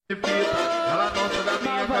Ela dança da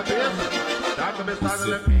minha cabeça, da cabeçada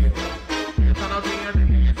ela é pica. Essa novinha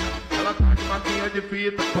delícia, ela tá de maquinha de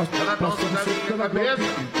fita. Ela dança da minha cabeça,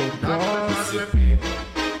 da cabeçada ela é pica.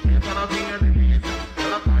 Essa novinha delícia,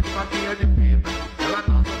 ela tá de maquinha de fita. Ela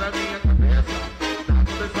dança da minha cabeça, da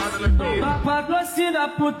cabeçada ela é pica. Patrocina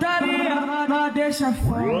putaria, não deixa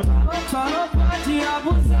fora. Só não pode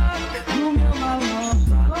abusar do meu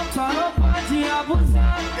malandro. Só não pode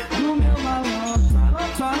abusar do meu malandro.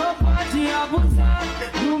 Só não pode abusar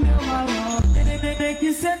do meu malandro. Tem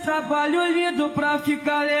que ser trabalho lindo pra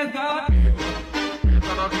ficar legal.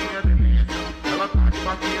 Essa novinha delícia, ela tá de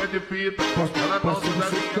maquinha de fita. Ela dança da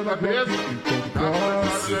minha cabeça, da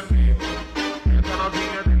cabeçada ela é pica. Essa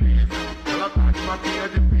novinha delícia, ela tá de maquinha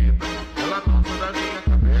de fita. Ela dança da minha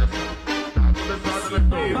cabeça, da cabeçada ela é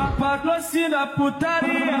pica. Patrocina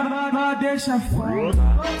putaria, não deixa fora.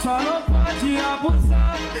 Só não pode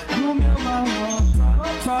abusar do meu malandro.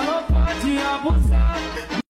 Só não pode abusar